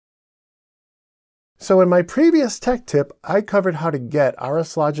So in my previous tech tip, I covered how to get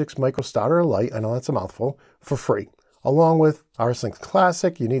RSLogix Micro Starter Lite, I know that's a mouthful, for free, along with RSLogix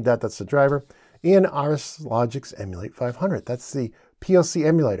Classic, you need that, that's the driver, and RSLogix Emulate 500, that's the PLC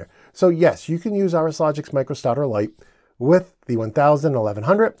emulator. So yes, you can use RSLogix Micro Starter Lite with the 1000 and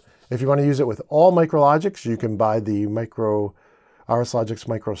 1100. If you want to use it with all MicroLogix, you can buy the RSLogix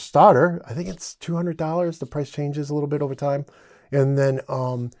Micro Starter. I think it's $200. The price changes a little bit over time. And then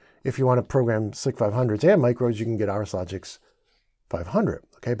if you want to program SLC 500s and micros, you can get RSLogix 500.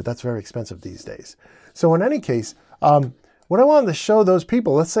 Okay, but that's very expensive these days. So in any case, what I wanted to show those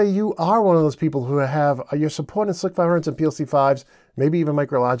people, let's say you are one of those people who you're supporting SLC 500s and PLC 5s, maybe even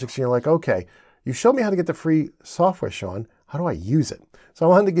MicroLogix, and you're like, okay, you showed me how to get the free software, Shawn. How do I use it? So I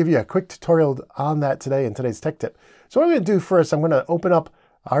wanted to give you a quick tutorial on that today in today's tech tip. So what I'm going to do first, I'm going to open up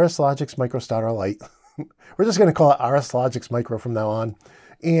RSLogix Micro Starter Lite. We're just going to call it RSLogix Micro from now on.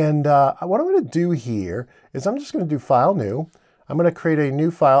 And what I'm going to do here is I'm just going to do File New. I'm going to create a new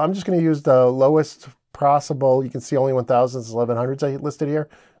file. I'm just going to use the lowest possible. You can see only 1000s, 1100s I listed here.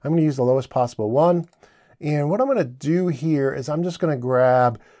 I'm going to use the lowest possible one. And what I'm going to do here is I'm just going to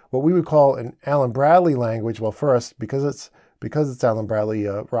grab what we would call an Allen Bradley language. Well, first, because it's Allen Bradley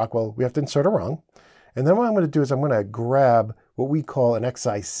Rockwell, we have to insert a rung. And then what I'm going to do is I'm going to grab what we call an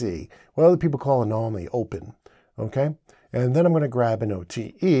XIC, what other people call a normally open, okay? And then I'm going to grab an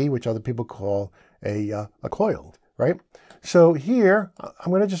OTE, which other people call a coiled, right? So here, I'm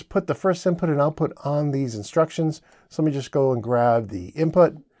going to just put the first input and output on these instructions. So let me just go and grab the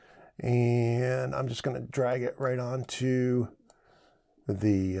input, and I'm just going to drag it right onto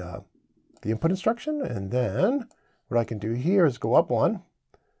the input instruction. And then what I can do here is go up one,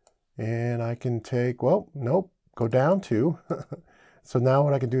 and I can take, well, nope, go down two. So now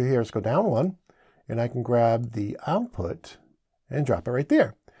what I can do here is go down one, and I can grab the output and drop it right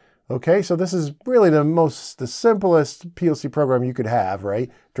there. Okay, so this is really the simplest PLC program you could have, right?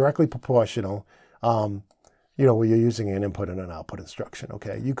 Directly proportional, you know, where you're using an input and an output instruction,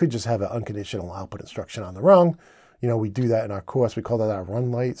 okay? You could just have an unconditional output instruction on the rung. You know, we do that in our course. We call that our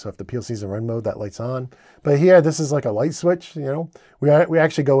run light. So if the PLC is in run mode, that light's on. But here, this is like a light switch, you know. We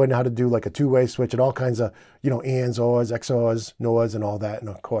actually go into how to do like a two-way switch and all kinds of, you know, ANDs, ORs, XORs, NORs, and all that in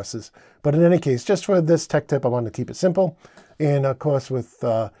our courses. But in any case, just for this tech tip, I want to keep it simple. And of course, with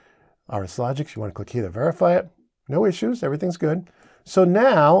RSLogix, you want to click here to verify it. No issues. Everything's good. So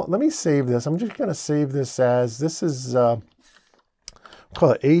now, let me save this. I'm just going to save this as, this is,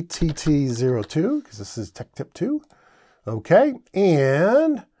 call it ATT02, because this is tech tip 2. Okay,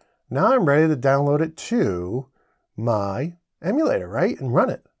 and now I'm ready to download it to my emulator, right? And run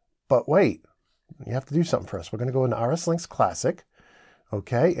it. But wait, you have to do something first. We're going to go into RSLogix Classic.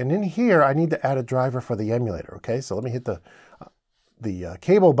 Okay, and in here, I need to add a driver for the emulator. Okay, so let me hit the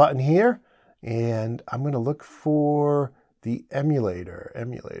cable button here, and I'm going to look for the emulator.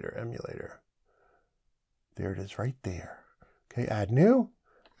 There it is right there. Okay, add new,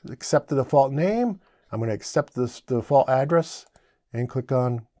 accept the default name. I'm going to accept this default address and click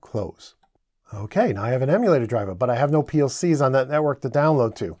on close. Okay, now I have an emulator driver, but I have no PLCs on that network to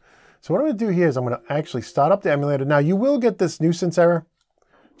download to. So what I'm going to do here is I'm going to actually start up the emulator. Now you will get this nuisance error.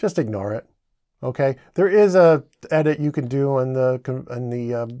 Just ignore it. Okay, there is a edit you can do in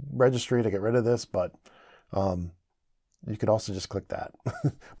the registry to get rid of this, but you could also just click that.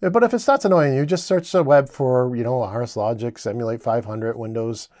 But if it starts annoying you, just search the web for, you know, RSLogix Emulate 500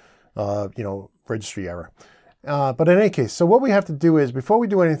 Windows, you know, registry error. But in any case, so what we have to do is, before we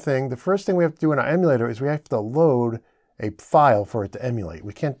do anything, the first thing we have to do in our emulator is we have to load a file for it to emulate.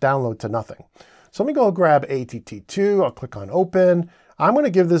 We can't download to nothing. So let me go grab ATT2. I'll click on Open. I'm going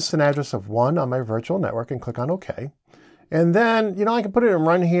to give this an address of 1 on my virtual network and click on OK. And then, you know, I can put it in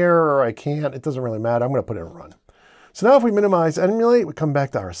run here or I can't. It doesn't really matter. I'm going to put it in run. So now if we minimize emulate, we come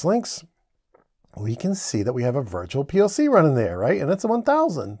back to RSLinks. We can see that we have a virtual PLC running there, right? And it's a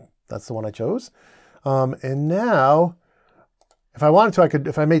 1000. That's the one I chose. And now, if I wanted to, I could,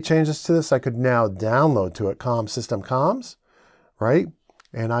 if I made changes to this, I could now download to it system comms, right?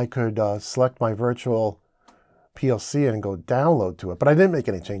 And I could select my virtual PLC and go download to it, but I didn't make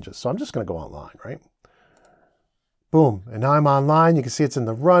any changes. So I'm just going to go online, right? Boom. And now I'm online. You can see it's in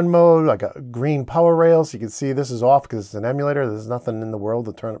the run mode. I got green power rails. You can see this is off because it's an emulator. There's nothing in the world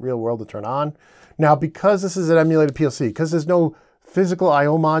to turn, real world to turn on. Now, because this is an emulated PLC, because there's no physical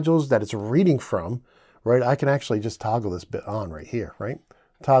I/O modules that it's reading from, right? I can actually just toggle this bit on right here, right?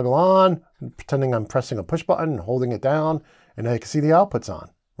 Toggle on, pretending I'm pressing a push button and holding it down, and I can see the outputs on,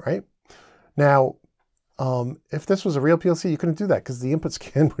 right? Now, if this was a real PLC, you couldn't do that because the input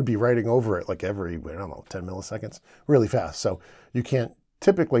scan would be writing over it like every, I don't know, 10 milliseconds, really fast. So you can't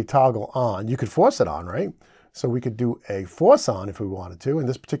typically toggle on. You could force it on, right? So we could do a force on if we wanted to. In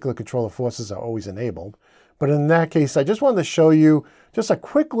this particular controller, forces are always enabled. But in that case, I just wanted to show you just a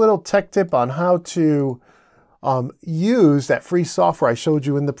quick little tech tip on how to use that free software I showed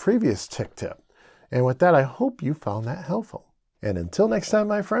you in the previous tech tip. And with that, I hope you found that helpful. And until next time,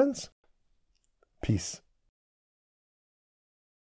 my friends, peace.